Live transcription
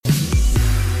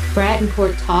Brad and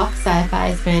Court Talk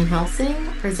Sci-Fi's Van Helsing,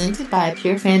 presented by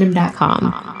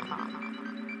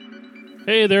PureFandom.com.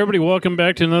 Hey there, everybody. Welcome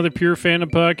back to another Pure Fandom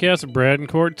podcast of Brad and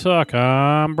Court Talk.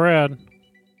 I'm Brad.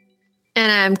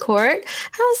 And I'm Court.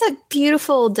 How's that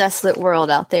beautiful, desolate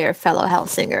world out there, fellow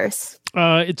Helsingers?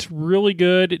 It's really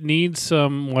good. It needs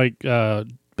some,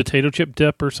 potato chip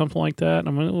dip or something like that.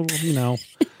 I'm a little,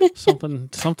 something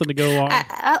to go on.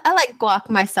 I like guac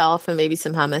myself and maybe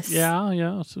some hummus.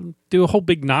 Yeah. So do a whole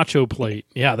big nacho plate.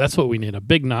 Yeah, that's what we need, a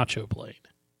big nacho plate.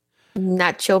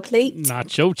 Nacho plate?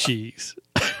 Nacho cheese.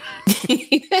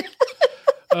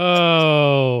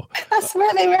 Oh. I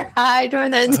swear they were high during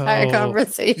the entire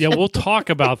conversation. Yeah, we'll talk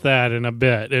about that in a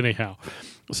bit anyhow.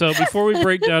 So before we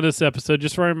break down this episode,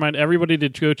 just want to remind everybody to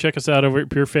go check us out over at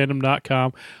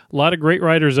purefandom.com. A lot of great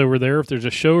writers over there. If there's a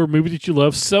show or movie that you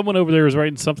love, someone over there is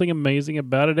writing something amazing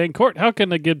about it. And Court, how can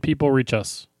the good people reach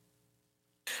us?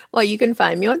 Well, you can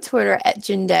find me on Twitter at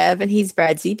JinDev, and he's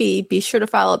Brad ZB. Be sure to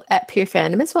follow at Pure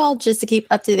Fandom as well, just to keep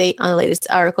up to date on the latest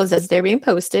articles as they're being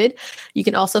posted. You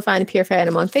can also find Pure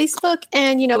Fandom on Facebook,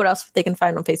 and you know what else they can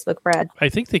find on Facebook, Brad? I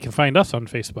think they can find us on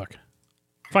Facebook.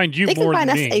 Find you they more than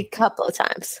me. They can find us a couple of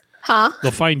times. Huh?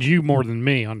 They'll find you more than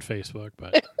me on Facebook,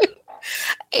 but...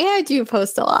 And I do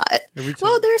post a lot.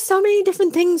 Well, there's so many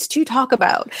different things to talk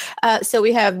about. So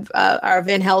we have our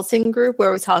Van Helsing group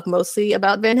where we talk mostly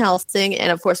about Van Helsing.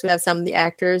 And of course, we have some of the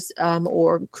actors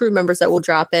or crew members that will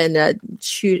drop in,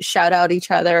 shout out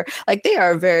each other. Like, they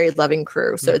are a very loving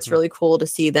crew. So it's really cool to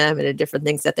see them and the different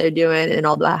things that they're doing and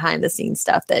all the behind the scenes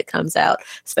stuff that comes out,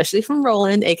 especially from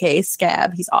Roland, aka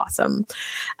Scab. He's awesome.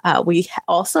 We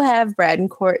also have Brad and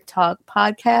Court Talk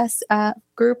podcast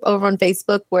group over on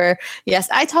Facebook where, yes,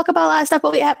 I talk about a lot of stuff,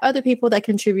 but we have other people that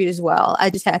contribute as well. I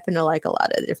just happen to like a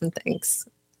lot of different things.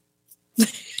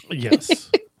 Yes.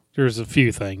 There's a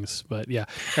few things, but yeah.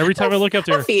 Every time I look up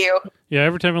there,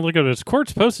 every time I look at it,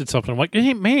 Court's posted something. I'm like,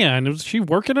 hey, man, is she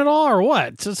working at all or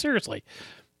what? So seriously.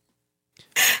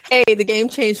 Hey, the game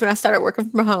changed when I started working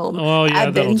from home. Oh yeah,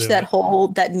 I binged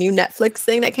that new Netflix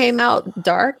thing that came out,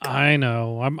 Dark. I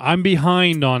know. I'm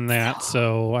behind on that,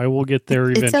 so I will get there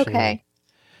eventually.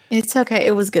 It's okay.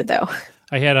 It was good though.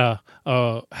 I had a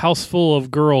house full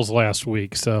of girls last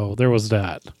week, so there was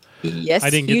that. Yes,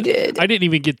 you did. I didn't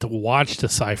even get to watch the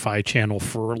Sci-Fi Channel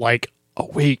for like a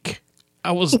week.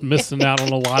 I was missing out on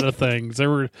a lot of things. There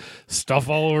were stuff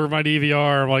all over my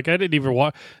DVR. I'm like, I didn't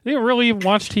really even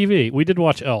watch TV. We did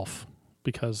watch Elf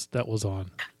because that was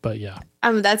on. But yeah.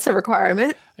 That's a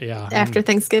requirement. Yeah. After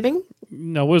Thanksgiving?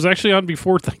 No, it was actually on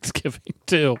before Thanksgiving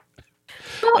too.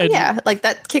 Well, yeah, like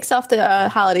that kicks off the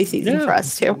holiday season for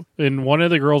us too. And one of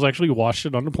the girls actually watched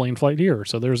it on the plane flight here.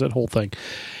 So there's that whole thing.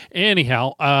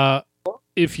 Anyhow,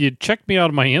 if you check me out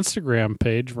on my Instagram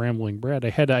page, Rambling Brad,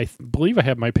 I believe I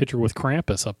had my picture with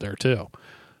Krampus up there too.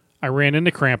 I ran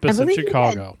into Krampus in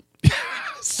Chicago.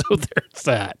 So there's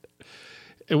that.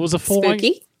 It was a full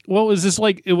spooky. Well,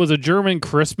 it was a German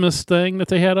Christmas thing that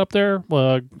they had up there.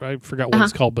 Well, I forgot what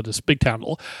it's called, but it's big town.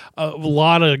 A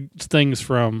lot of things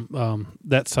from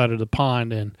that side of the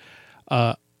pond and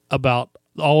about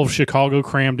all of Chicago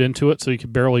crammed into it, so you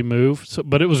could barely move. So,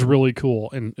 but it was really cool,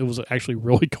 and it was actually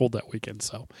really cold that weekend.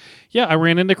 So, yeah, I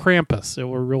ran into Krampus.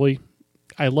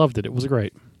 I loved it. It was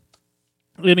great.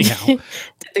 Anyhow, did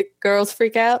the girls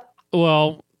freak out?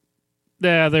 Well,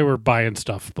 yeah, they were buying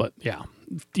stuff, but yeah.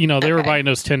 They were buying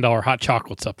those $10 hot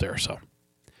chocolates up there, so.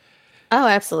 Oh,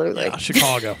 absolutely. Yeah,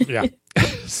 Chicago, yeah.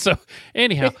 So,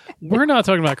 anyhow, we're not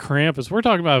talking about Krampus. We're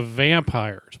talking about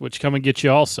vampires, which come and get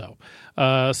you also.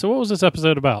 So what was this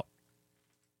episode about?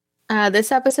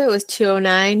 This episode was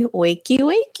 209, Wakey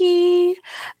Wakey.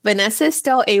 Vanessa is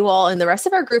still AWOL, and the rest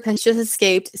of our group has just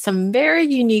escaped some very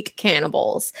unique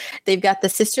cannibals. They've got the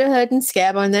Sisterhood and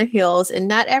Scab on their heels, and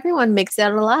not everyone makes it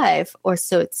out alive, or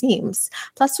so it seems.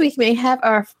 Plus, we may have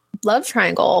our love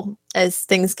triangle as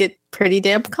things get pretty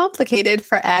damn complicated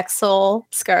for Axel,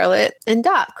 Scarlett, and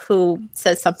Doc, who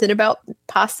says something about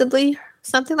possibly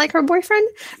something like her boyfriend.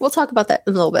 We'll talk about that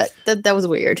in a little bit. That was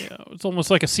weird. Yeah, it's almost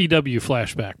like a CW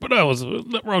flashback, but that was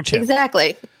the wrong channel.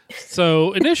 Exactly.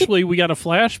 So initially, we got a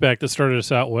flashback that started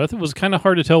us out with. It was kind of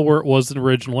hard to tell where it was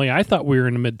originally. I thought we were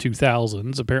in the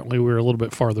mid-2000s. Apparently, we were a little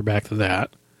bit farther back than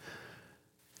that.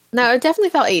 No, it definitely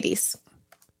felt 80s.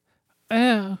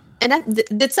 Yeah. And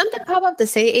did something pop up to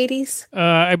say 80s?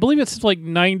 I believe it's like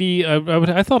 90.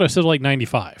 I thought it said like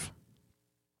 95.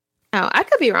 Oh, I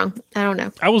could be wrong. I don't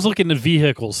know. I was looking at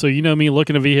vehicles, so me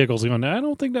looking at vehicles going, I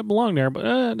don't think that belonged there,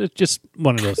 but it's just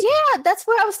one of those. Yeah, that's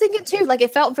what I was thinking too. Like,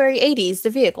 it felt very 80s, the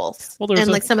vehicles,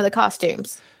 and like some of the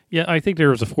costumes. Yeah, I think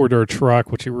there was a 4-door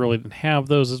truck, which he really didn't have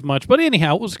those as much. But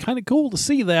anyhow, it was kind of cool to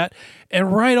see that.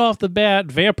 And right off the bat,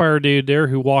 vampire dude there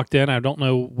who walked in, I don't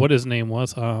know what his name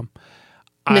was.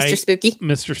 Mr. Spooky.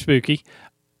 Mr. Spooky.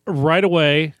 Right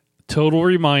away, total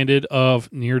reminded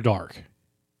of Near Dark.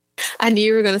 I knew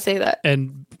you were going to say that.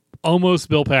 And almost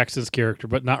Bill Paxton's character,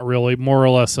 but not really. More or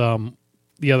less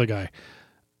the other guy.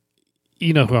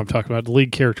 You know who I'm talking about, the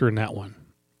lead character in that one.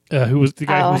 Who was the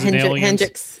guy who was in Aliens.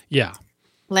 Hendrix. Yeah.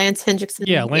 Lance Hendrickson.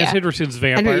 Yeah, Lance Hendrickson's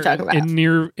vampire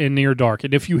in Near Dark.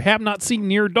 And if you have not seen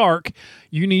Near Dark,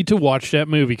 you need to watch that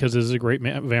movie because it is a great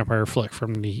vampire flick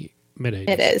from the mid-80s.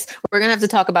 It is. We're going to have to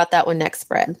talk about that one next,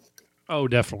 Fred. Oh,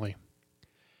 definitely.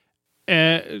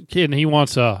 And he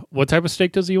wants what type of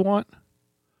steak does he want?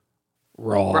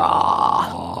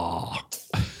 Raw.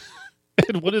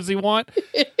 And what does he want?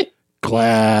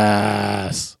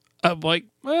 Glass. I'm like,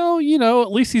 well,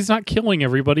 at least he's not killing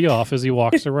everybody off as he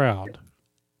walks around.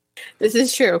 This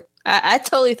is true. I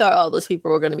totally thought all those people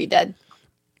were going to be dead.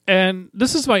 And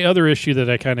this is my other issue that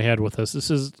I kind of had with this. This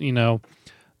is,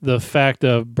 the fact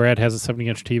of Brad has a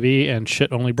 70-inch TV and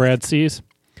shit only Brad sees.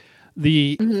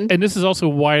 And this is also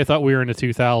why I thought we were in the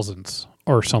 2000s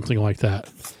or something like that.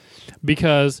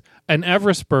 Because an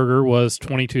Everest burger was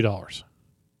 $22.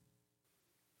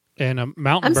 And a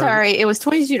mountain burger... I'm sorry, it was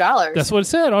 $22. That's what it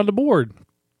said on the board.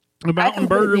 A mountain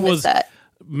burger was...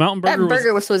 Mountain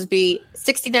burger was supposed to be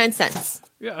 69 cents.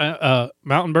 Yeah,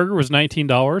 mountain burger was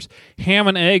 $19. Ham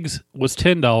and eggs was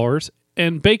 $10.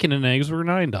 And bacon and eggs were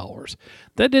 $9.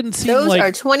 That didn't seem those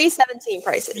are 2017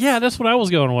 prices. Yeah, that's what I was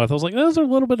going with. I was like, those are a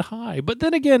little bit high. But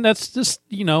then again, that's just,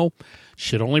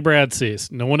 shit only Brad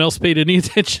sees. No one else paid any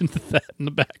attention to that in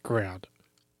the background.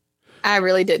 I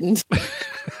really didn't.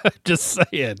 Just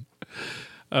saying.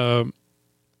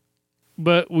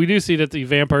 But we do see that the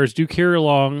vampires do carry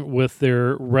along with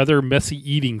their rather messy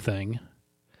eating thing.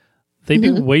 They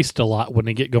do waste a lot when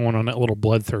they get going on that little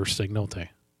bloodthirst thing, don't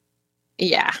they?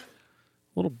 Yeah.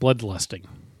 A little bloodlusting.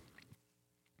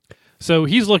 So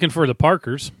he's looking for the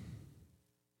Parkers.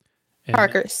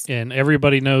 And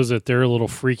everybody knows that they're a little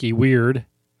freaky weird.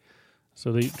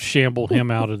 So they shamble him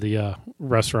out of the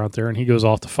restaurant there, and he goes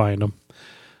off to find them.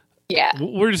 Yeah.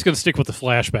 We're just going to stick with the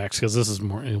flashbacks because this is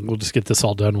more, and we'll just get this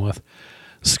all done with.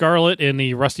 Scarlett in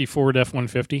the rusty Ford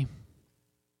F-150.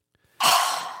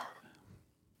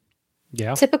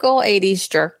 Yeah. Typical 80s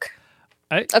jerk.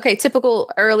 Typical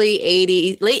early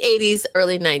 80s, late 80s,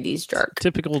 early 90s jerk.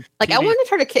 Typical. I wanted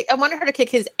her to kick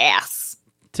his ass.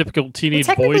 Typical teenage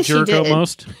boy jerk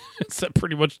almost. So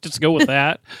pretty much just go with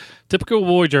that. Typical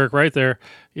boy jerk right there.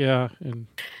 Yeah. And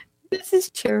this is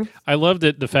true. I loved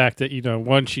it, the fact that,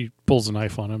 one, she pulls a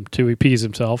knife on him. Two, he pees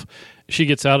himself. She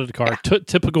gets out of the car. Yeah.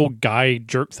 Typical guy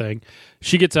jerk thing.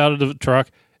 She gets out of the truck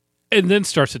and then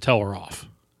starts to tell her off.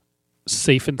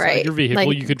 Safe inside your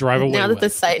vehicle, you could drive away. Now that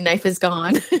the knife is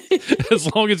gone.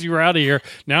 As long as you're out of here,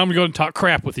 now I'm going to talk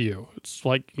crap with you. It's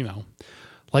like,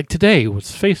 like today with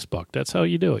Facebook. That's how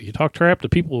you do it. You talk crap to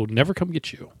people who never come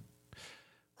get you.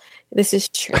 This is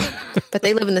true. But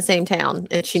they live in the same town,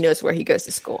 and she knows where he goes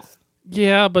to school.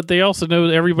 Yeah, but they also know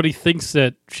that everybody thinks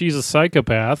that she's a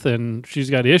psychopath and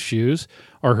she's got issues,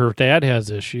 or her dad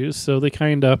has issues, so they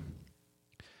kind of,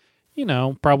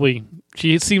 probably,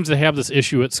 she seems to have this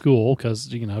issue at school because,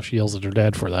 she yells at her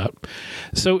dad for that.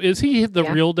 So is he the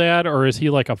real dad, or is he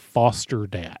like a foster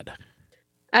dad?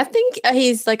 I think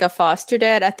he's like a foster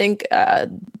dad. I think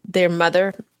their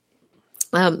mother,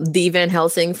 the Van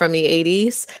Helsing from the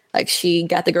 80s, she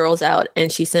got the girls out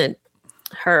and she sent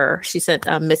she sent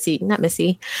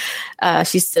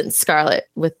Scarlett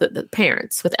with the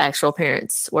parents, with actual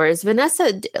parents. Whereas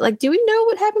Vanessa, do we know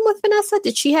what happened with Vanessa?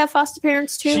 Did she have foster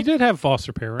parents too? She did have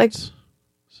foster parents.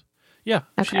 Yeah,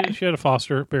 okay. she had a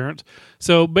foster parent.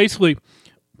 So basically,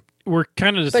 we're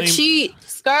kind of the same. But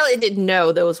Scarlett didn't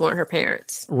know those weren't her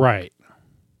parents. Right.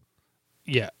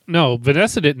 Yeah. No,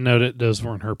 Vanessa didn't know that those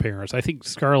weren't her parents. I think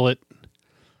Scarlett...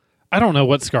 I don't know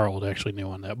what Scarlett actually knew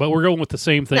on that, but we're going with the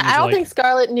same thing. No, I don't think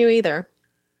Scarlett knew either.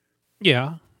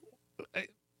 Yeah.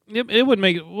 It would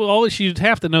make... Well, she'd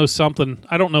have to know something.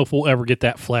 I don't know if we'll ever get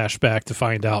that flashback to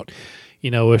find out,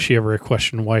 if she ever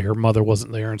questioned why her mother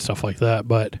wasn't there and stuff like that.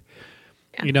 But,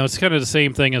 it's kind of the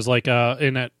same thing as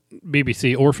in that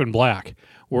BBC Orphan Black,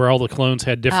 where all the clones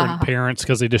had different parents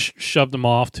because they just shoved them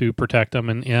off to protect them,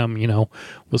 and M,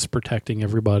 was protecting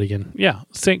everybody. And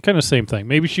same thing.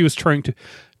 Maybe she was trying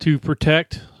to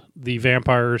protect the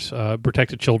vampires,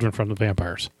 protect the children from the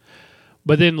vampires.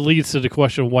 But then leads to the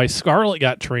question of why Scarlett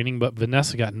got training, but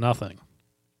Vanessa got nothing.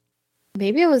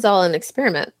 Maybe it was all an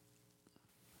experiment.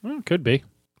 Well, could be.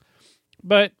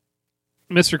 But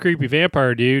Mr. Creepy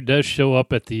Vampire Dude does show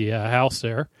up at the house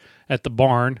there, at the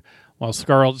barn, while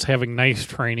Scarlett's having nice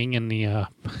training in the...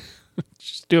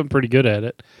 she's doing pretty good at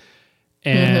it.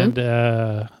 And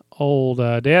old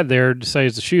Dad there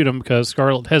decides to shoot him because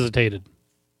Scarlett hesitated.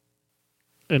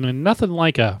 And then nothing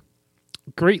like a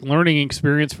great learning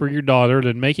experience for your daughter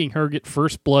than making her get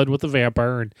first blood with a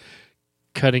vampire and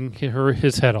cutting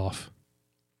his head off.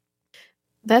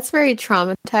 That's very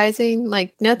traumatizing.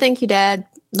 Like, no, thank you, Dad.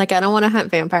 Like, I don't want to hunt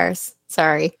vampires.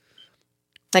 Sorry.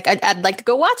 Like, I'd like to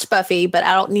go watch Buffy, but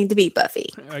I don't need to be Buffy.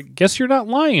 I guess you're not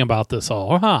lying about this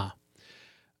all, huh?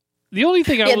 The only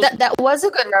thing that was a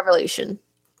good revelation.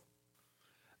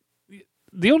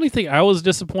 The only thing I was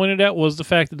disappointed at was the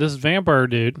fact that this vampire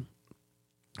dude,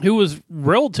 who was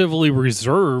relatively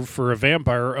reserved for a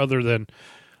vampire other than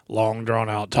long drawn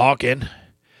out talking,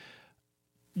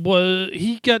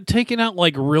 he got taken out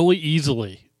like really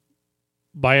easily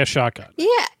by a shotgun.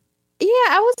 Yeah,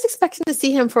 I was expecting to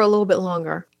see him for a little bit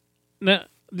longer. Now,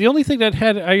 the only thing that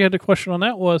I had a question on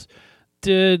that was,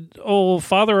 did old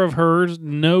father of hers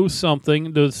know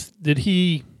something? Did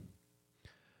he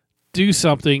do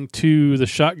something to the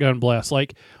shotgun blast?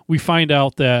 Like, we find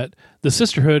out that the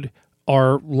Sisterhood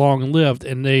are long-lived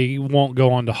and they won't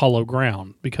go onto hollow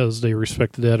ground because they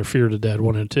respect the dead or fear the dead,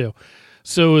 one and two.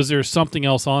 So is there something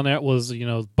else on that? Was,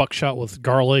 buckshot with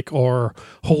garlic or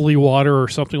holy water or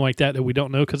something like that we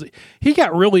don't know? Because he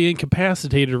got really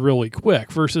incapacitated really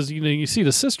quick versus, you see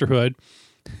the Sisterhood,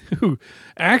 who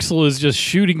Axel is just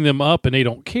shooting them up and they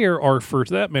don't care, or for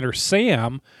that matter,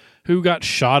 Sam, who got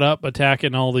shot up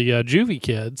attacking all the juvie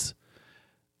kids.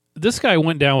 This guy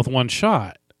went down with one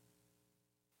shot.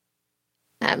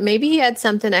 Maybe he had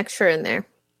something extra in there.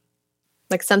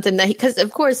 Like something that because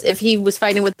of course, if he was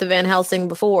fighting with the Van Helsing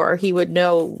before, he would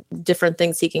know different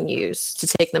things he can use to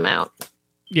take them out.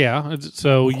 Yeah.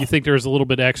 So you think there's a little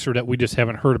bit extra that we just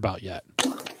haven't heard about yet?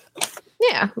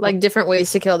 Yeah. Like different ways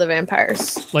to kill the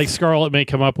vampires. Like Scarlett may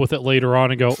come up with it later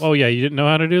on and go, oh, yeah, you didn't know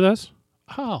how to do this?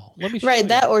 Oh, let me show you.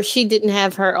 That or she didn't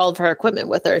have all of her equipment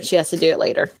with her and she has to do it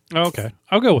later. Okay.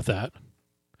 I'll go with that.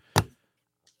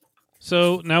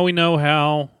 So now we know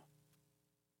how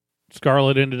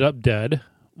Scarlett ended up dead.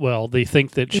 Well, they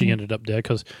think that she ended up dead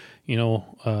because,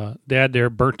 Dad there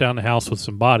burnt down the house with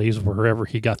some bodies wherever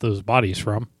he got those bodies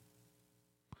from.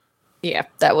 Yeah,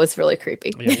 that was really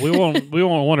creepy. Yeah, we won't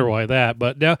wonder why that,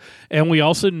 but now, and we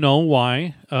also know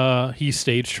why he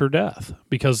staged her death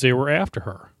because they were after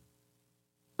her.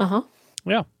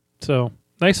 Yeah. So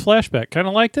nice flashback. Kind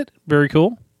of liked it. Very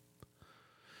cool.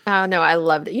 Oh no, I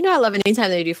loved it. I love it anytime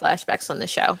they do flashbacks on the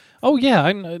show. Oh yeah,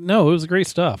 I know it was great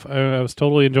stuff. I was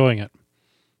totally enjoying it.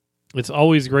 It's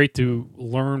always great to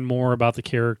learn more about the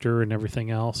character and everything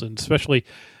else, and especially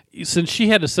since she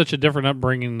had such a different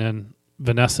upbringing than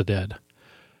Vanessa did.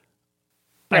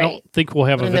 Right. I don't think we'll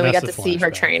have a Vanessa. And then we got to see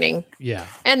her training. Yeah,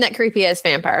 and that creepy ass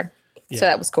vampire. Yeah. So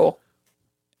that was cool.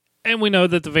 And we know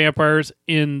that the vampires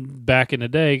back in the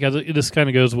day, because this kind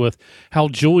of goes with how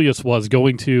Julius was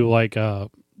going to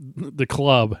the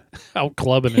club, out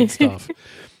clubbing and stuff.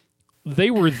 They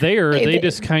were there. They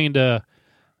just kind of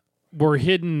were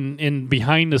hidden in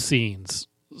behind the scenes.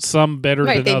 Some better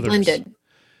than others. Right, they blended.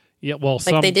 Yeah, well,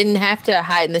 some they didn't have to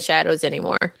hide in the shadows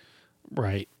anymore.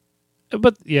 Right.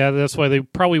 But yeah, that's why they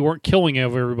probably weren't killing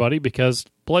everybody because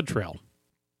blood trail.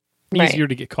 Easier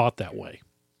to get caught that way.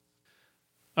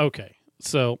 Okay,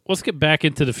 so let's get back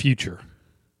into the future.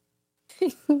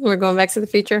 We're going back to the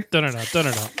future?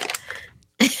 Dun-dun-dun.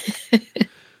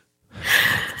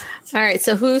 All right,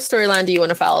 so whose storyline do you want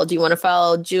to follow? Do you want to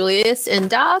follow Julius and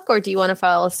Doc, or do you want to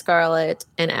follow Scarlett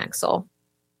and Axel?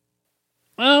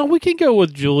 We can go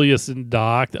with Julius and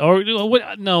Doc. Or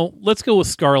no, let's go with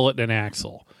Scarlett and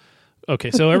Axel.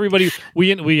 Okay, so everybody,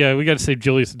 we got to save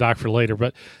Julius and Doc for later,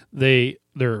 but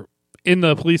they're in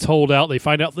the police holdout. They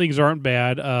find out things aren't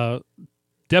bad.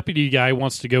 Deputy guy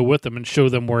wants to go with them and show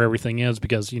them where everything is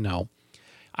because,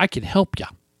 I can help you.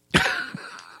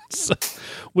 So,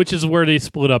 which is where they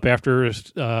split up after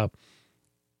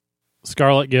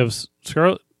Scarlett.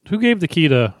 Who gave the key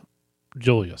to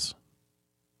Julius?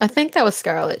 I think that was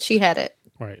Scarlett. She had it.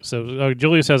 Right. So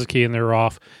Julius has a key and they're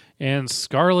off. And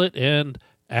Scarlett and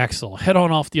Axel head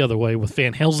on off the other way with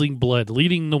Van Helsing blood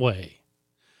leading the way.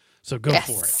 So go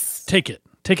for it. Take it.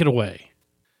 Take it away.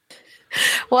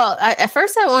 Well, at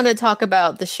first I want to talk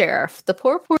about the sheriff. The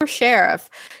poor sheriff.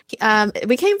 It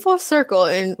became full circle,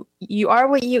 and you are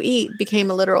what you eat became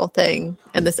a literal thing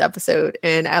in this episode,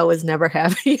 and I was never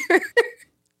happier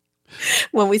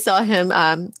when we saw him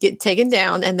get taken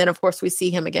down, and then, of course, we see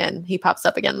him again. He pops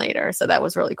up again later, so that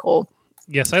was really cool.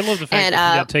 Yes, I love the fact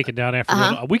that he got taken down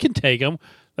after. We can take him.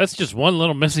 That's just one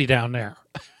little Missy down there.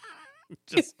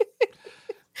 Just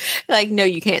like, no,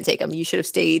 you can't take them. You should have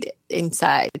stayed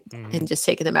inside and just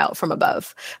taken them out from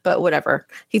above. But whatever.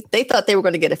 They thought they were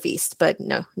going to get a feast, but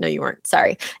no, you weren't.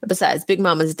 Sorry. Besides, Big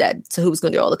Mama's dead, so who's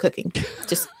going to do all the cooking?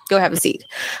 Just go have a seat.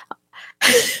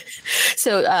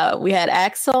 So we had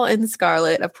Axel and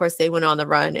Scarlet. Of course, they went on the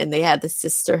run, and they had the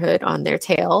sisterhood on their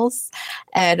tails.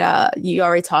 And you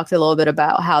already talked a little bit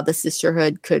about how the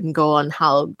sisterhood couldn't go on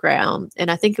hallowed ground. And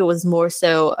I think it was more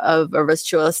so of a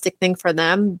ritualistic thing for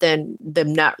them than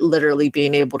them not literally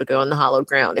being able to go on the hallowed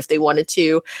ground. If they wanted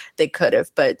to, they could have.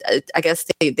 But I guess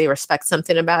they respect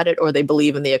something about it, or they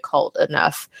believe in the occult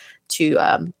enough to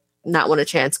not want a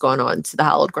chance going on to the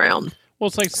hallowed ground. Well,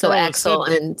 it's like so Axel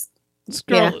and...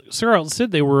 Scarlet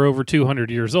said they were over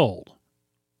 200 years old.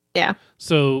 Yeah.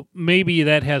 So maybe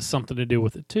that has something to do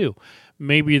with it too.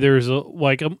 Maybe there's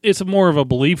it's more of a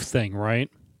belief thing, right?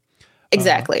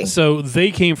 Exactly. So they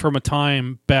came from a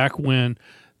time back when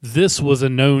this was a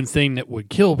known thing that would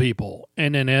kill people.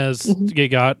 And then as it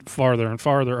got farther and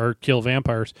farther, or kill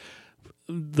vampires,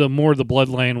 the more the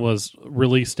bloodline was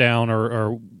released down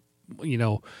or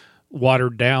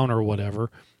watered down or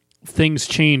whatever, things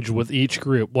change with each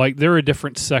group. Like, they're a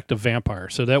different sect of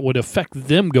vampires, so that would affect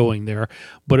them going there,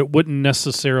 but it wouldn't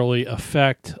necessarily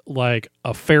affect like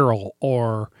a feral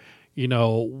or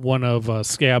one of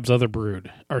Scab's other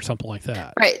brood or something like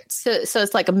that. Right. So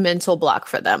it's like a mental block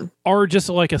for them, or just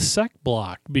like a sect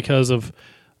block, because of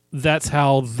that's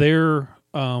how their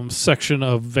section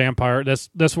of vampire.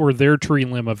 That's where their tree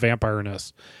limb of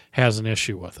vampireness has an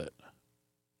issue with it.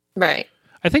 Right.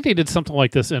 I think they did something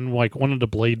like this in like one of the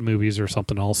Blade movies or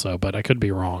something also, but I could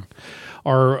be wrong.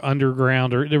 Or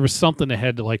Underground, or there was something that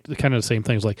had like kind of the same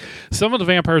things. Like, some of the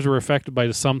vampires were affected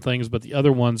by some things, but the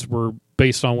other ones were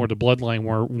based on where the bloodline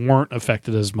weren't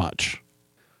affected as much.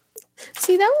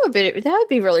 See, that would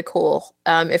be really cool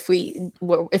if we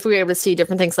were able to see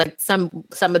different things. Like some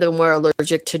of them were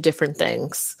allergic to different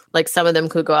things. Like, some of them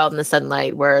could go out in the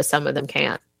sunlight, whereas some of them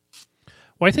can't.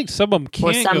 Well, I think some of them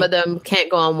can't. Or some of them can't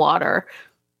go on water.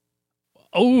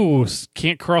 Oh,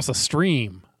 can't cross a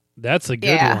stream. That's a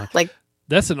good one. Like,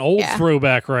 that's an old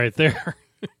throwback right there.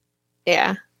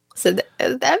 Yeah. So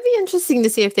that'd be interesting to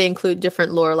see if they include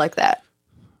different lore like that.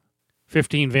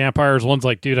 15 vampires. One's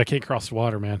like, dude, I can't cross the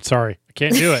water, man. Sorry. I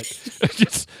can't do it.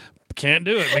 Just can't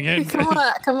do it, man. Come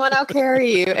on, I'll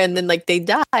carry you. And then like they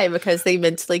die because they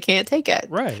mentally can't take it.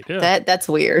 Right. Yeah. That's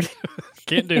weird.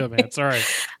 Can't do it, man. Sorry.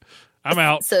 I'm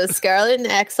out. So Scarlet and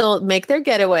Axel make their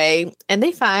getaway, and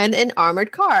they find an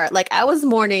armored car. Like, I was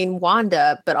mourning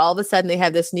Wanda, but all of a sudden they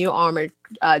have this new armored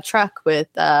truck with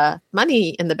money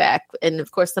in the back. And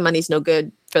of course, the money's no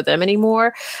good for them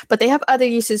anymore, but they have other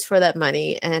uses for that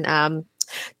money. And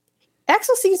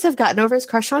Axel seems to have gotten over his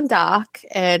crush on Doc,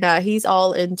 and he's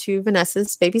all into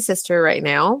Vanessa's baby sister right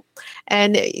now.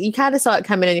 And you kind of saw it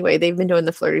coming anyway. They've been doing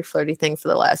the flirty thing for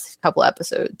the last couple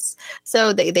episodes.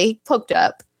 So they hooked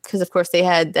up. Because, of course, they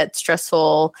had that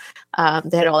stressful,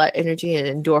 they had all that energy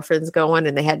and endorphins going,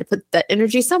 and they had to put that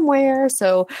energy somewhere.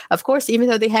 So, of course, even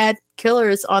though they had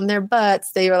killers on their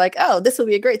butts, they were like, oh, this will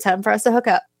be a great time for us to hook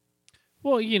up.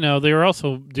 Well, they were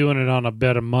also doing it on a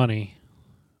bet of money.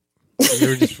 They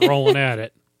were just rolling at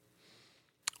it.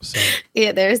 So.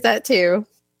 Yeah, there's that, too.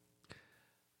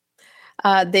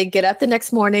 They get up the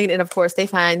next morning, and of course, they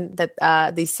find that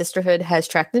the sisterhood has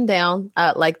tracked them down,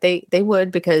 like they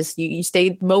would, because you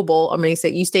stayed mobile. I mean,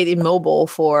 you stayed immobile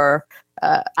for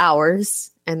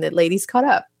hours, and the ladies caught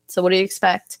up. So, what do you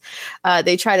expect?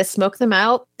 They try to smoke them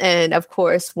out, and of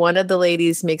course, one of the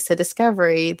ladies makes a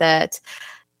discovery that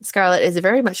Scarlet is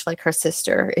very much like her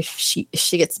sister. If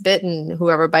she gets bitten,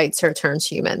 whoever bites her turns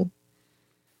human.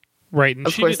 Right. And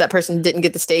of course, that person didn't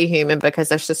get to stay human because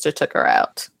their sister took her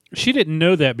out. She didn't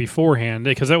know that beforehand,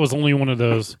 because that was only one of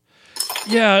those,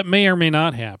 it may or may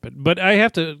not happen. But I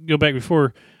have to go back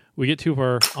before we get too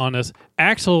far on this.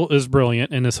 Axel is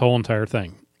brilliant in this whole entire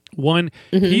thing. One,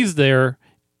 he's there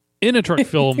in a truck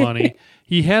full of money.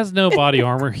 He has no body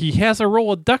armor. He has a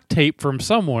roll of duct tape from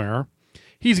somewhere.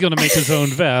 He's going to make his own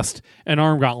vest and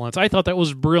arm gauntlets. I thought that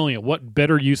was brilliant. What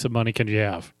better use of money can you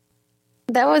have?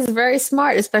 That was very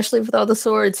smart, especially with all the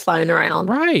swords flying around.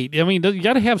 Right. I mean, you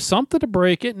got to have something to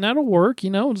break it, and that'll work.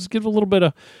 Just give a little bit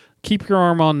of keep your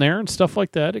arm on there and stuff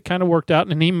like that. It kind of worked out,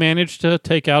 and he managed to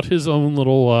take out his own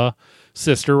little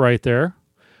sister right there,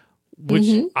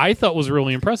 which I thought was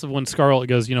really impressive when Scarlet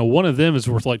goes, one of them is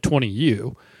worth like 20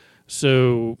 you.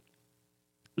 So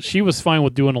she was fine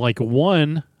with doing like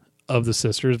one of the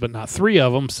sisters, but not three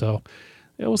of them. So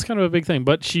it was kind of a big thing.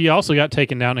 But she also got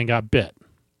taken down and got bit.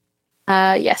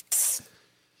 Yes.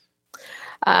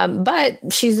 But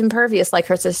she's impervious like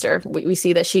her sister. We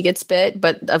see that she gets bit,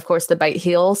 but of course the bite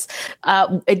heals.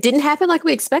 It didn't happen like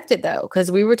we expected, though,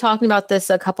 because we were talking about this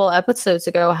a couple episodes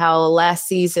ago, how last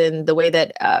season, the way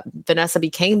that Vanessa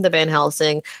became the Van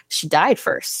Helsing, she died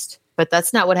first. But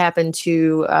that's not what happened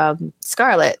to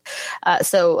Scarlet.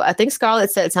 So I think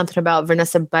Scarlet said something about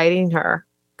Vanessa biting her,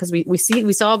 because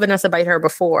we saw Vanessa bite her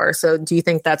before. So do you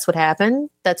think that's what happened?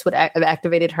 That's what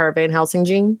activated her Van Helsing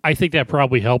gene? I think that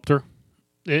probably helped her.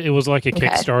 It was like a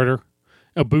Kickstarter,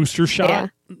 a booster shot. Yeah.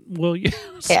 Well,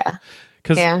 yes. Yeah.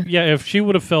 Because if she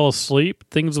would have fell asleep,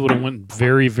 things would have went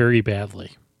very, very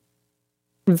badly.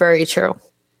 Very true.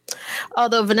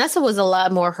 Although Vanessa was a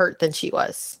lot more hurt than she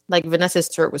was. Like, Vanessa's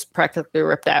throat was practically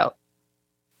ripped out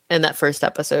in that first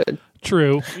episode.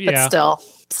 True. Yeah. But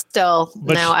still,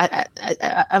 but now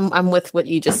I'm with what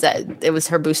you just said. It was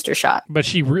her booster shot. But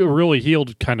she really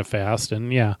healed kind of fast, and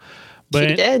But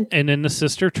she did. And then the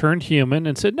sister turned human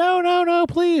and said, "No,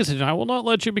 please, and I will not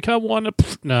let you become one."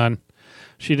 None.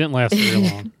 She didn't last very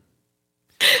long.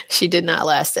 She did not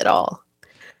last at all,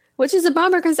 which is a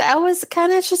bummer, because I was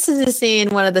kind of interested in seeing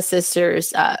one of the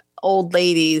sisters, old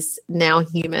ladies, now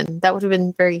human. That would have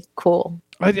been very cool.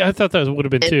 I thought that would have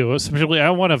been too. Especially,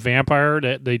 I want a vampire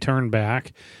that they turn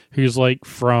back, who's like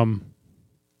from,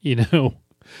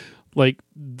 like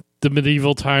the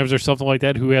medieval times or something like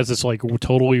that, who has this like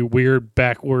totally weird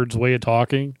backwards way of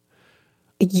talking.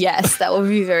 Yes, that would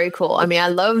be very cool. I mean, I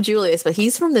love Julius, but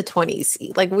he's from the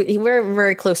 20s. Like, we're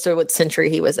very close to what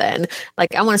century he was in.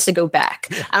 Like, I want us to go back.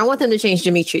 I don't want them to change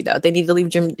Dimitri, though. They need to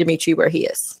leave Dimitri where he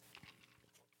is.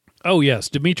 Oh, yes.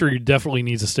 Dimitri definitely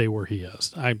needs to stay where he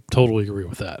is. I totally agree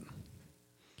with that.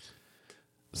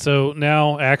 So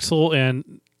now Axel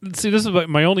and... See, this is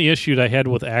my only issue that I had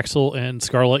with Axel and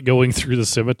Scarlet going through the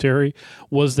cemetery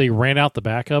was they ran out the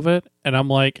back of it. And I'm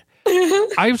like...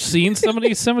 I've seen some of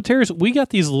these cemeteries. We got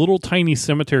these little tiny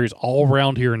cemeteries all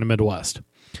around here in the Midwest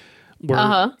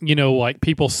where, like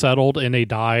people settled and they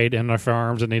died in their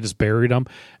farms and they just buried them.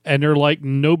 And they're like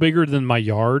no bigger than my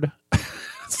yard.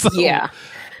 So yeah.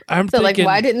 I'm thinking, like,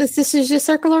 why didn't the sisters just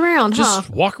circle around? Just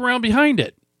walk around behind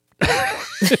it.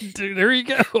 Dude, there you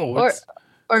go.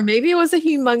 Or maybe it was a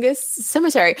humongous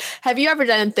cemetery. Have you ever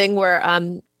done a thing where,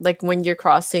 like when you're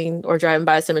crossing or driving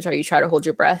by a cemetery, you try to hold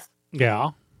your breath?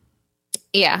 Yeah.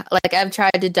 Yeah, like I've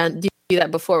tried to do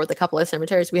that before with a couple of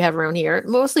cemeteries we have around here,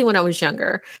 mostly when I was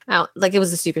younger. Like, it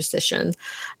was a superstition.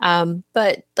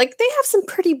 But like, they have some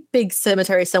pretty big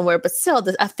cemeteries somewhere, but still,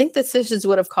 I think the sisters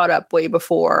would have caught up way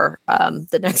before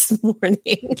the next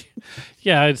morning.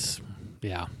 Yeah.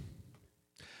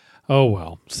 Oh,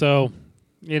 well. So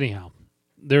anyhow,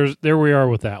 there we are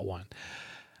with that one.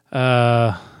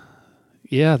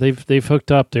 Yeah, they've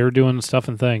hooked up. They were doing stuff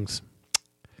and things.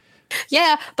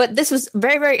 Yeah, but this was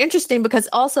very, very interesting because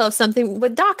also something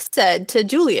what Doc said to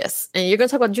Julius, and you're going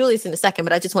to talk about Julius in a second,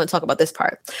 but I just want to talk about this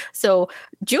part. So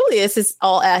Julius is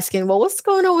all asking, well, what's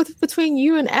going on between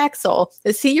you and Axel?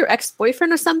 Is he your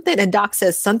ex-boyfriend or something? And Doc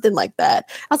says something like that.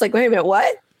 I was like, wait a minute,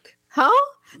 what? Huh?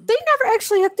 They never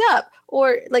actually hooked up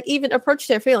or like even approached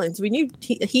their feelings. We knew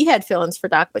he had feelings for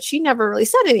Doc, but she never really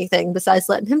said anything besides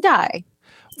letting him die.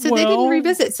 So they didn't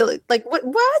revisit. So like,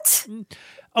 what?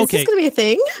 Okay. Is this going to be a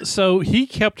thing? So he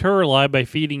kept her alive by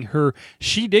feeding her.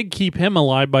 She did keep him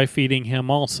alive by feeding him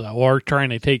also, or trying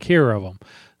to take care of him,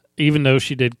 even though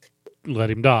she did let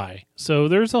him die. So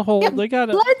there's a whole. They got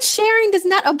blood sharing does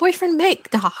not a boyfriend make,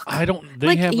 Doc. I don't.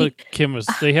 They have a chemist.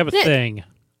 They have a thing.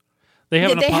 They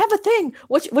have a thing,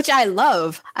 which I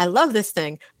love. I love this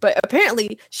thing, but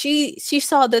apparently she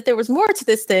saw that there was more to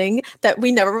this thing that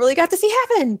we never really got to see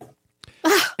happen.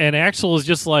 And Axel is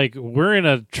just like, we're in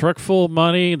a truck full of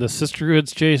money. The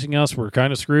sisterhood's chasing us. We're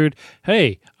kind of screwed.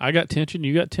 Hey, I got tension.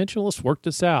 You got tension. Let's work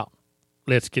this out.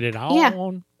 Let's get it on.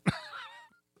 Yeah.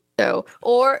 So,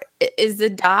 or is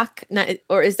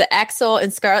the Axel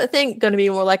and Scarlet thing going to be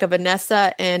more like a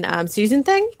Vanessa and Susan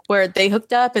thing where they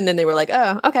hooked up and then they were like,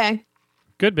 oh, okay.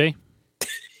 Could be.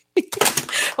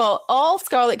 Well, all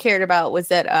Scarlet cared about was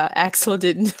that Axel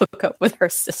didn't hook up with her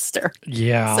sister.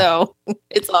 Yeah. So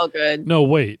it's all good. No,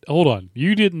 wait. Hold on.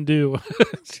 You didn't do...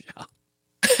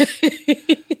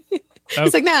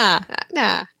 He's like, nah.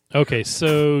 Okay,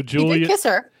 so Julius... He did kiss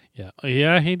her.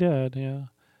 Yeah, he did, yeah.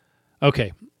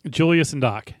 Okay, Julius and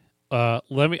Doc. I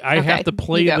have to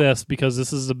play this because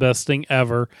this is the best thing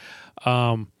ever.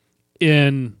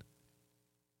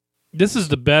 This is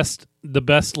the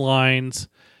best lines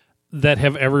that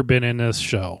have ever been in this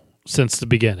show since the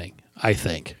beginning, I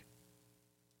think.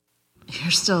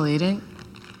 You're still eating?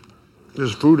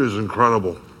 This food is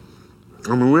incredible.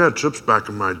 I mean, we had chips back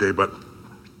in my day, but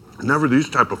never these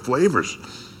type of flavors.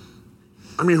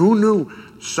 I mean, who knew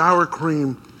sour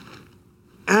cream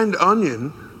and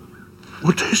onion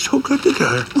would taste so good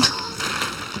together?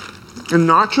 And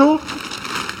nacho?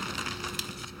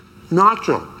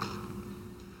 Nacho.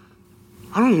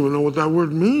 I don't even know what that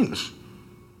word means.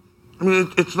 I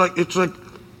mean, it's like,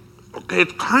 okay,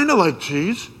 it's kind of like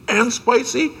cheese and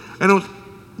spicy, and it was...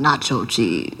 Nacho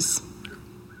cheese.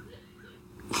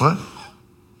 What?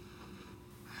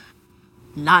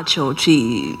 Nacho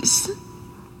cheese.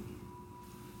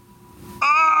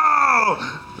 Oh!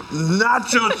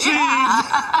 Nacho cheese!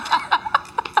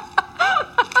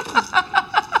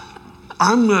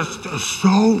 I missed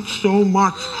so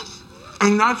much.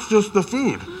 And that's just the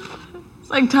food. It's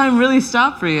like time really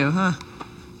stopped for you, huh?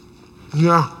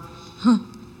 Yeah.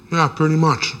 Yeah, pretty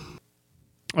much.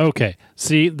 Okay.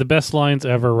 See, the best lines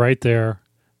ever right there.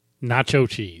 Nacho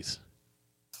cheese.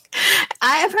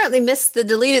 I apparently missed the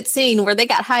deleted scene where they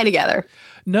got high together.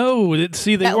 No,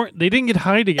 see, they didn't get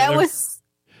high together. That was...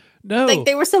 No. Like,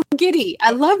 they were so giddy.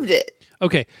 I loved it.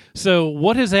 Okay, so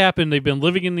what has happened? They've been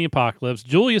living in the apocalypse.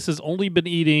 Julius has only been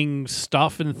eating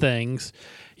stuff and things.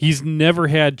 He's never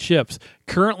had chips.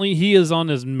 Currently, he is on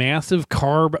his massive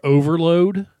carb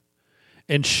overload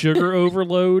and sugar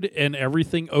overload and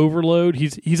everything overload.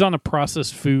 He's on a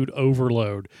processed food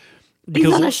overload.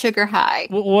 He's on a sugar high.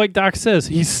 Well, like Doc says,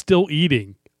 he's still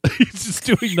eating. He's just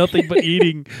doing nothing but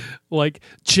eating like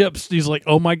chips. He's like,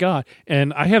 oh my God.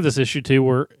 And I have this issue too,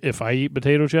 where if I eat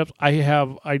potato chips,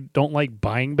 I don't like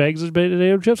buying bags of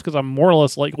potato chips because I'm more or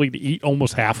less likely to eat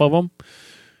almost half of them.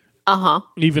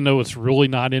 Even though it's really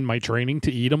not in my training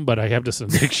to eat them, but I have this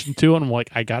addiction to it. I'm like,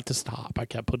 I got to stop. I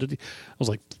can't put it. I was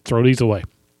like, throw these away.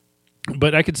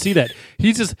 But I could see that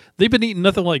they've been eating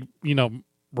nothing like,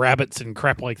 rabbits and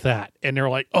crap like that. And they're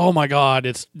like, oh my God,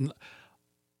 it's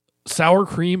sour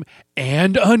cream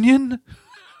and onion.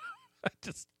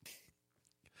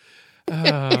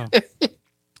 And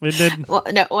then,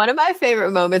 one of my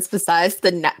favorite moments besides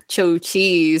the nacho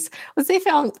cheese was they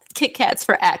found Kit Kats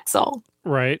for Axel.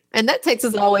 Right. And that takes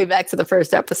us all the way back to the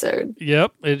first episode.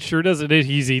 Yep, it sure does.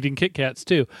 He's eating Kit Kats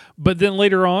too. But then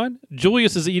later on,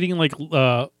 Julius is eating like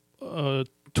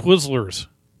Twizzlers.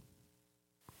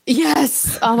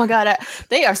 Yes. Oh my God.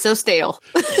 They are so stale.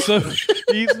 So he's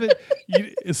eating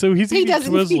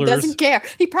Twizzlers. He doesn't care.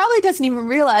 He probably doesn't even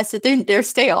realize that they're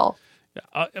stale.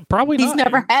 Probably not. He's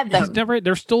never had them.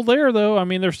 They're still there though. I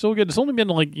mean, they're still good. It's only been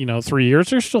like 3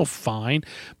 years. They're still fine.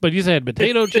 But he's had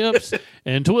potato chips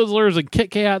and Twizzlers and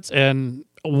Kit Kats and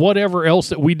whatever else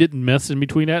that we didn't miss in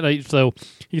between that. So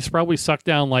he's probably sucked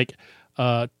down like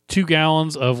 2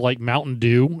 gallons of like Mountain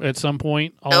Dew at some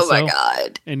point. Also. Oh my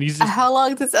God! And he's how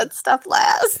long does that stuff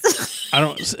last? I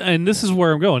don't. And this is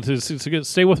where I'm going. So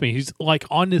stay with me. He's like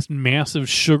on this massive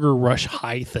sugar rush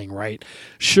high thing, right?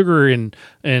 Sugar and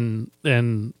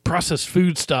processed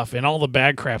food stuff and all the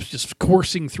bad crap's just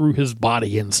coursing through his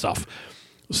body and stuff.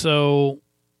 So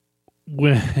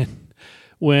when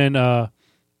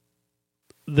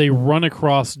they run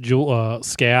across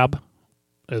Scab.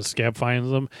 As Scab finds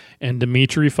them, and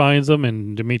Dimitri finds them,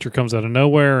 and Dimitri comes out of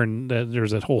nowhere, and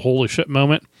there's that whole holy shit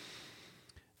moment.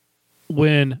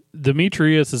 When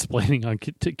Demetrius is planning on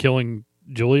killing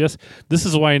Julius, this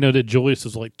is why I know that Julius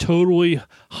is like totally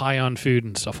high on food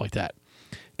and stuff like that.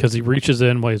 Because he reaches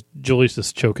in while Julius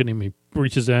is choking him, he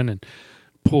reaches in and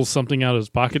pulls something out of his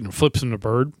pocket and flips him a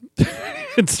bird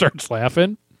and starts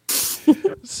laughing.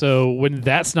 So when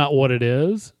that's not what it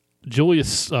is, Dimitri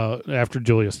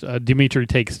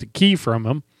takes the key from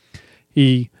him.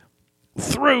 He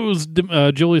throws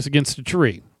Julius against a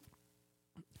tree.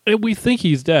 And we think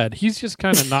he's dead. He's just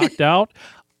kind of knocked out.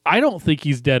 I don't think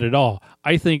he's dead at all.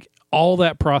 I think all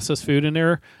that processed food in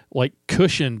there like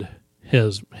cushioned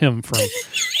him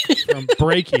from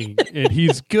breaking, and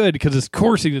he's good because it's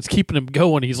coursing. It's keeping him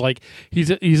going. He's like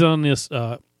he's on this.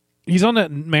 He's on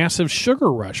that massive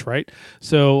sugar rush, right?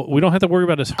 So we don't have to worry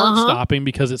about his heart stopping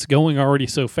because it's going already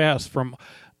so fast from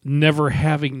never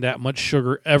having that much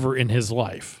sugar ever in his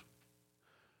life.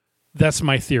 That's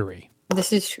my theory.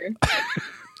 This is true.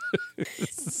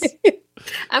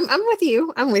 I'm with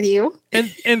you. I'm with you.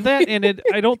 And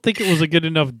I don't think it was a good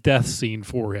enough death scene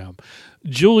for him.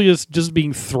 Julius just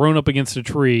being thrown up against a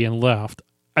tree and left.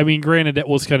 I mean, granted, that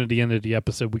was kind of the end of the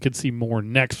episode. We could see more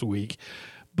next week.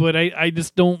 But I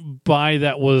just don't buy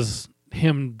that was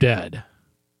him dead.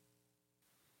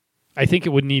 I think it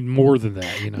would need more than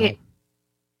that, Yeah.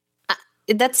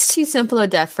 that's too simple a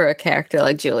death for a character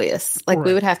like Julius. Like,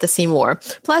 we would have to see more.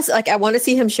 Plus, like, I want to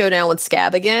see him show down with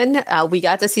Scab again. We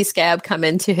got to see Scab come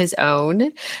into his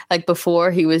own. Like,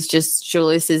 before he was just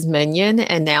Julius's minion,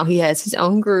 and now he has his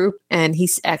own group, and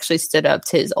he's actually stood up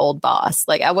to his old boss.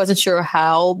 Like, I wasn't sure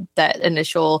how that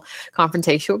initial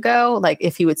confrontation would go. Like,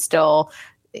 if he would still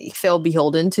feel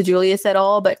beholden to Julius at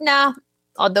all, but nah,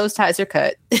 all those ties are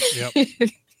cut. Yep.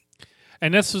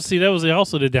 And that was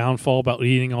also the downfall about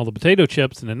eating all the potato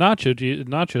chips and the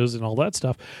nachos and all that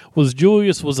stuff, was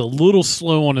Julius was a little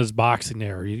slow on his boxing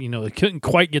there. He couldn't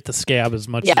quite get the Scab as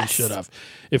much as he should have.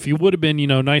 If he would have been,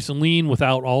 nice and lean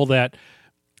without all that,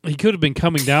 he could have been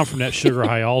coming down from that sugar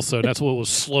high also. That's what was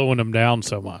slowing him down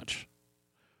so much.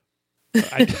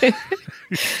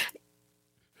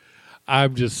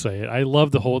 I'm just saying, I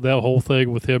love that whole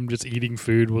thing with him just eating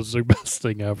food was the best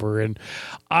thing ever, and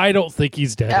I don't think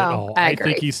he's dead at all. I agree.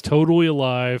 think he's totally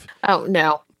alive. Oh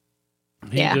no!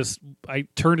 I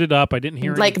turned it up. I didn't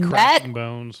hear like any cracking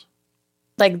bones,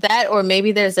 like that, or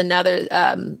maybe there's another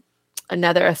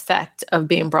effect of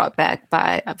being brought back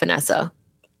by Vanessa.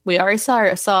 We already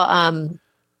saw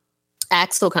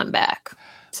Axel come back,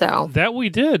 so that we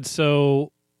did.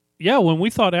 So. Yeah, when we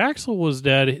thought Axel was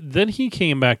dead, then he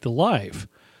came back to life.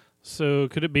 So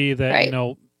could it be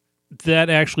that, that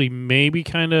actually maybe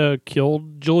kind of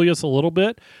killed Julius a little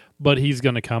bit, but he's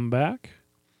going to come back?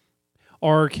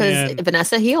 Or can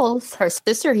Vanessa heals, her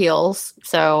sister heals,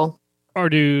 so or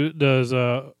do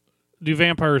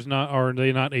vampires are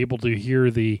they not able to hear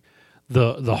the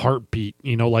heartbeat,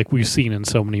 like we've seen in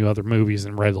so many other movies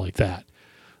and read like that?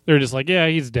 They're just like, yeah,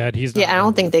 he's dead. He's not I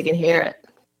don't think they can hear it.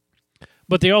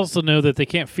 But they also know that they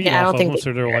can't feed off of him,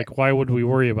 so they're like, why would we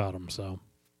worry about him? So,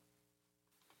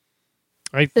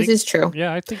 this is true.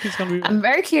 Yeah, I think he's going to be... I'm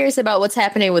very curious about what's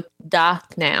happening with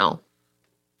Doc now.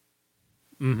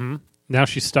 Mm-hmm. Now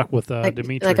she's stuck with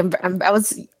Dimitri.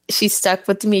 She's stuck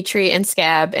with Dimitri and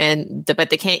Scab, but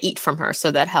they can't eat from her,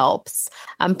 so that helps.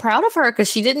 I'm proud of her because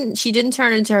she didn't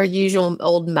turn into her usual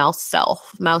old mouse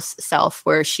self,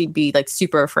 where she'd be like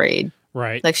super afraid.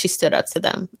 Right. Like, she stood up to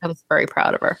them. I was very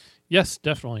proud of her. Yes,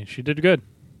 definitely. She did good.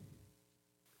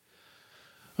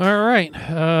 All right.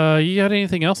 You got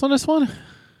anything else on this one?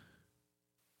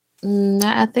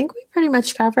 I think we pretty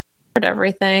much covered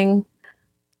everything.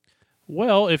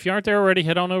 Well, if you aren't there already,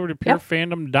 head on over to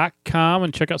purefandom.com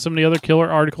and check out some of the other killer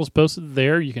articles posted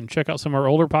there. You can check out some of our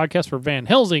older podcasts for Van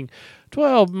Helsing,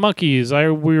 12 Monkeys.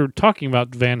 We were talking about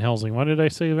Van Helsing. Why did I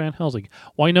say Van Helsing?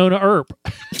 Wynonna Earp.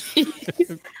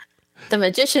 The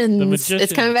Magicians.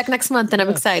 It's coming back next month, and I'm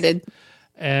excited.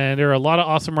 And there are a lot of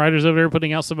awesome writers over there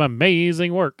putting out some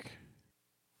amazing work.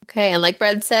 Okay, and like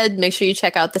Brad said, make sure you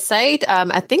check out the site.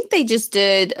 I think they just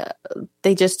did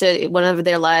one of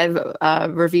their live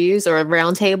reviews or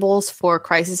roundtables for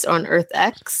Crisis on Earth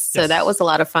X. So that was a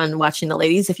lot of fun watching the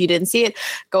ladies. If you didn't see it,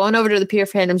 go on over to the Pure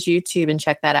Fandom's YouTube and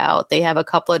check that out. They have a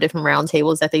couple of different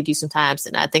roundtables that they do sometimes,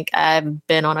 and I think I've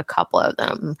been on a couple of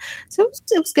them. So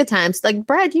it was good times. Like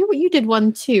Brad, you did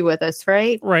one too with us,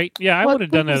 right? Right. Yeah, I would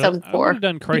have done that. I would have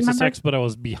done Crisis X, but I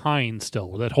was behind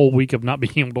still. That whole week of not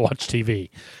being able to watch TV.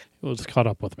 It was caught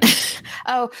up with me.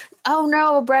 Oh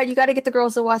no, Brad! You got to get the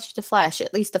girls to watch The Flash.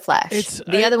 At least The Flash.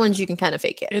 Other ones you can kind of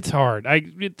fake it. It's hard.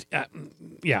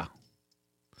 Yeah.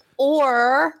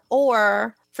 Or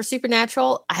for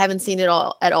Supernatural, I haven't seen it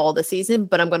at all this season,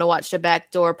 but I'm going to watch the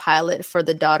backdoor pilot for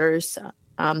the Daughters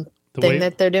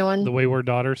that they're doing. The Wayward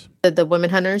Daughters. The Women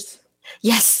Hunters.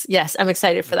 Yes, I'm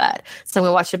excited for that. So I'm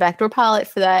going to watch the backdoor pilot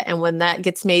for that, and when that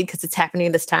gets made, because it's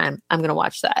happening this time, I'm going to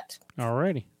watch that.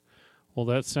 Alrighty. Well,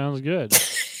 that sounds good.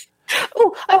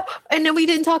 Oh, and then we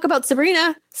didn't talk about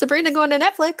Sabrina. Sabrina going to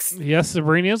Netflix. Yes,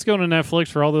 Sabrina is going to Netflix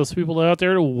for all those people out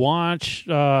there to watch,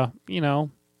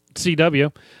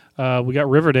 CW. We got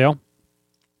Riverdale.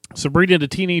 Sabrina the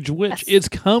Teenage Witch is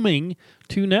coming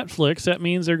to Netflix. That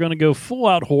means they're going to go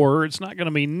full-out horror. It's not going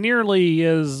to be nearly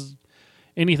as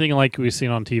anything like we've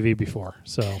seen on TV before.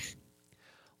 So,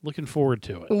 looking forward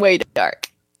to it. Way dark.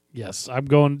 Yes, I'm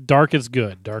going dark is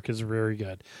good. Dark is very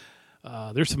good.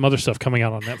 There's some other stuff coming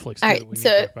out on Netflix that we need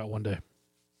to talk about one day.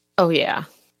 Oh, yeah.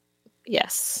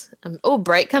 Yes.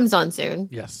 Bright comes on soon.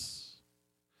 Yes.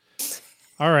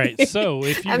 All right. So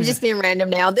if you... I'm just being random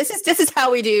now. This is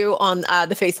how we do on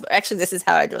the Facebook. Actually, this is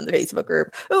how I join the Facebook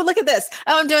group. Oh, look at this.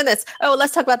 Oh, I'm doing this. Oh,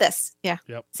 let's talk about this. Yeah.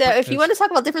 Yep. So if you want to talk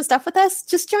about different stuff with us,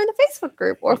 just join the Facebook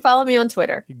group or follow me on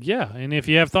Twitter. Yeah. And if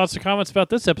you have thoughts or comments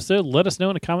about this episode, let us know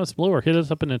in the comments below or hit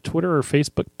us up in the Twitter or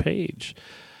Facebook page.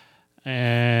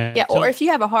 And or if you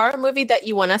have a horror movie that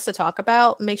you want us to talk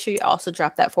about, make sure you also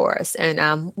drop that for us,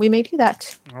 and we may do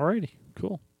that. Alrighty,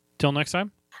 cool. Till next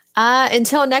time.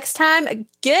 Until next time,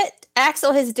 get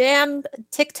Axel his damn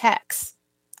Tic Tacs.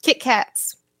 Kit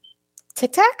Kats.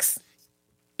 Tic Tacs?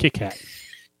 Kit Kat.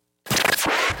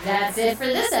 That's it for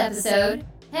this episode.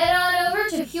 Head on over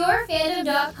to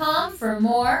purefandom.com for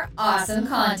more awesome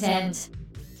content.